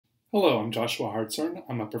Hello, I'm Joshua Hartshorn.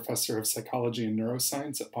 I'm a professor of psychology and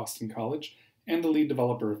neuroscience at Boston College and the lead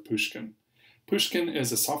developer of Pushkin. Pushkin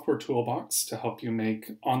is a software toolbox to help you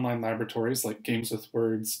make online laboratories like Games with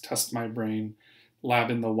Words, Test My Brain, Lab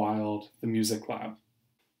in the Wild, the Music Lab.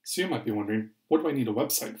 So you might be wondering, what do I need a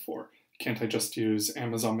website for? Can't I just use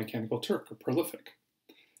Amazon Mechanical Turk or Prolific?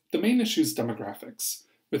 The main issue is demographics.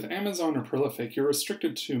 With Amazon or Prolific, you're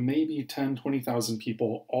restricted to maybe 10, 20,000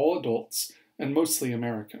 people, all adults, and mostly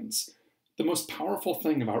Americans. The most powerful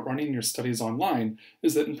thing about running your studies online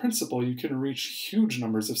is that in principle you can reach huge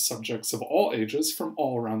numbers of subjects of all ages from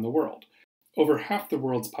all around the world. Over half the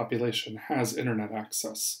world's population has internet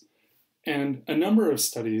access. And a number of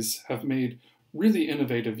studies have made really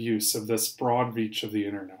innovative use of this broad reach of the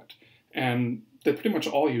internet. And they pretty much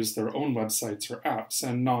all use their own websites or apps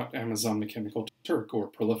and not Amazon Mechanical Turk or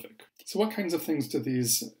Prolific. So what kinds of things do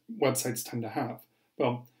these websites tend to have?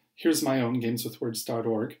 Well, here's my own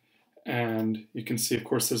gameswithwords.org, and you can see, of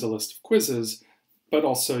course, there's a list of quizzes, but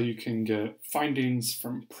also you can get findings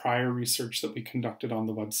from prior research that we conducted on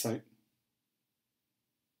the website.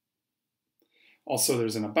 Also,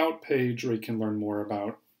 there's an About page where you can learn more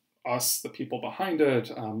about us, the people behind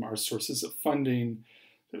it, our sources of funding.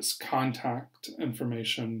 There's contact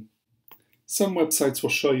information. Some websites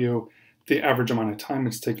will show you the average amount of time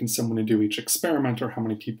it's taken someone to do each experiment or how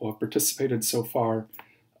many people have participated so far.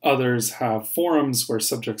 Others have forums where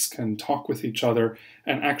subjects can talk with each other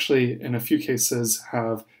and actually, in a few cases,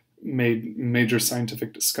 have made major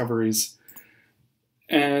scientific discoveries.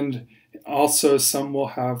 And also, some will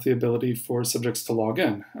have the ability for subjects to log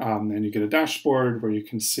in. And you get a dashboard where you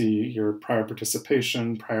can see your prior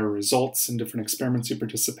participation, prior results in different experiments you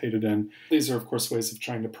participated in. These are, of course, ways of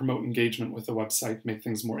trying to promote engagement with the website, make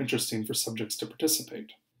things more interesting for subjects to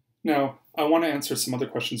participate. Now, I want to answer some other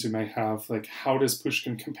questions you may have, like how does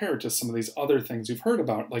Pushkin compare to some of these other things you've heard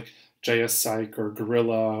about, like JSPsych or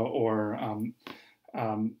Gorilla or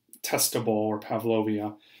Testable or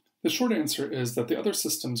Pavlovia? The short answer is that the other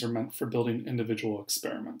systems are meant for building individual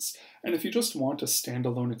experiments. And if you just want a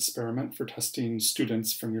standalone experiment for testing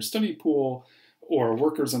students from your study pool or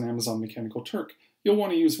workers on Amazon Mechanical Turk, you'll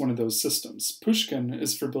want to use one of those systems. Pushkin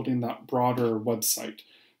is for building that broader website,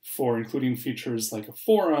 for including features like a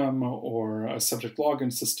forum or a subject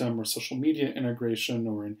login system or social media integration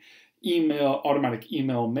or an automatic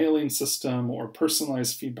email mailing system or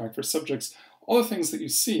personalized feedback for subjects, all the things that you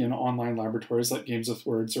see in online laboratories like Games with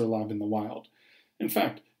Words or Lab in the Wild. In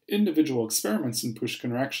fact, individual experiments in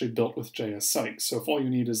Pushkin are actually built with JSPsych, so if all you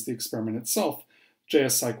need is the experiment itself,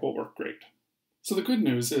 JSPsych will work great. So the good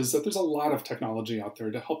news is that there's a lot of technology out there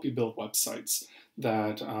to help you build websites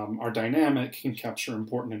that are dynamic, can capture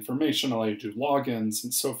important information, allow you to do logins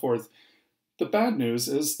and so forth. The bad news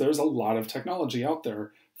is there's a lot of technology out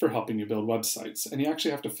there for helping you build websites, and you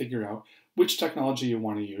actually have to figure out which technology you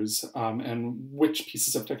want to use and which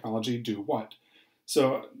pieces of technology do what.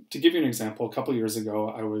 So to give you an example, a couple years ago,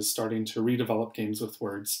 I was starting to redevelop Games with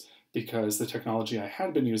Words because the technology I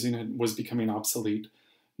had been using was becoming obsolete,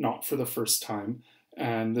 not for the first time.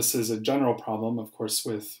 And this is a general problem, of course,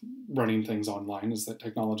 with running things online, is that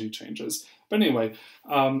technology changes. But anyway,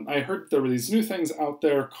 I heard there were these new things out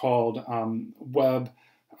there called web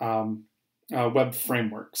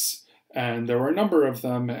frameworks. And there were a number of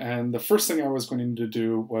them, and the first thing I was going to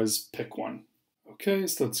do was pick one. Okay,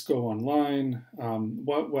 so let's go online.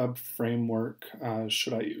 What web framework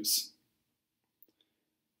should I use?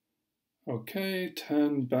 Okay,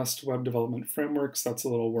 10 best web development frameworks. That's a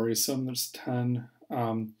little worrisome. There's 10.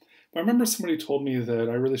 But I remember somebody told me that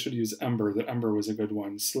I really should use Ember, that Ember was a good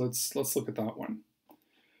one. So let's look at that one.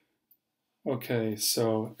 Okay,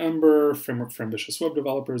 so Ember, framework for ambitious web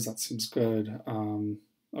developers, that seems good.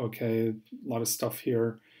 Okay, a lot of stuff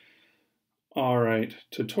here. All right,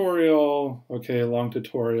 tutorial. Okay, long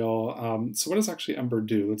tutorial. So what does actually Ember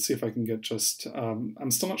do? Let's see if I can get just,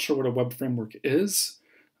 I'm still not sure what a web framework is.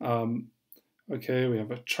 Okay, we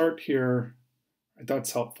have a chart here.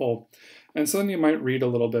 That's helpful. And so then you might read a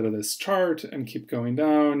little bit of this chart and keep going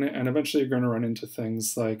down, and eventually you're going to run into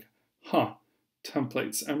things like,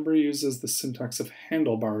 templates. Ember uses the syntax of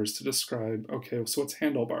handlebars to describe, okay, so what's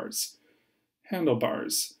handlebars?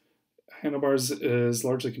 Handlebars. Handlebars is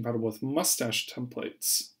largely compatible with mustache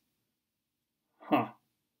templates. All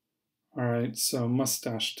right, so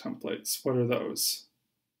mustache templates, what are those?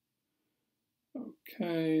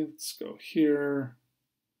 Okay, let's go here.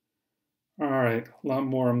 All right, a lot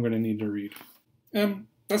more I'm going to need to read. And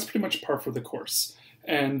that's pretty much par for the course.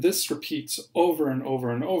 And this repeats over and over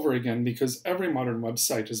and over again because every modern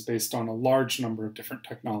website is based on a large number of different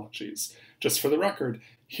technologies. Just for the record,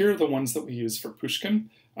 here are the ones that we use for Pushkin.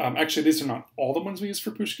 Actually, these are not all the ones we use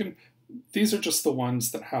for Pushkin. These are just the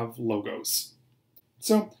ones that have logos.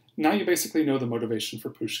 So now you basically know the motivation for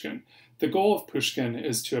Pushkin. The goal of Pushkin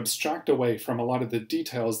is to abstract away from a lot of the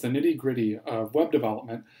details, the nitty-gritty of web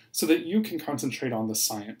development, so that you can concentrate on the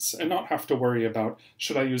science and not have to worry about,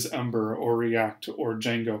 should I use Ember or React or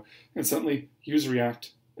Django? And suddenly, use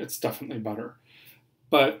React, it's definitely better.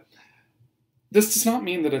 But this does not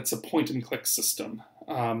mean that it's a point-and-click system.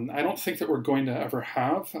 I don't think that we're going to ever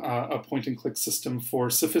have a point-and-click system for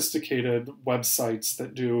sophisticated websites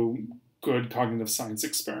that do good cognitive science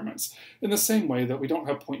experiments, in the same way that we don't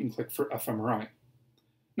have point-and-click for fMRI.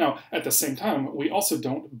 Now, at the same time, we also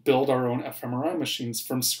don't build our own fMRI machines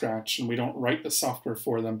from scratch, and we don't write the software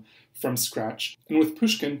for them from scratch. And with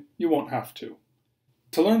Pushkin, you won't have to.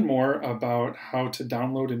 To learn more about how to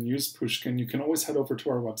download and use Pushkin, you can always head over to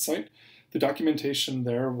our website. The documentation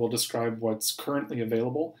there will describe what's currently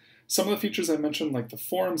available. Some of the features I mentioned, like the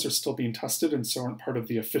forums, are still being tested and so aren't part of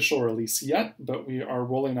the official release yet, but we are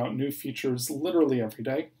rolling out new features literally every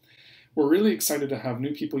day. We're really excited to have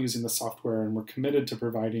new people using the software, and we're committed to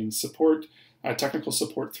providing support, technical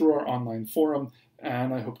support through our online forum,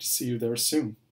 and I hope to see you there soon.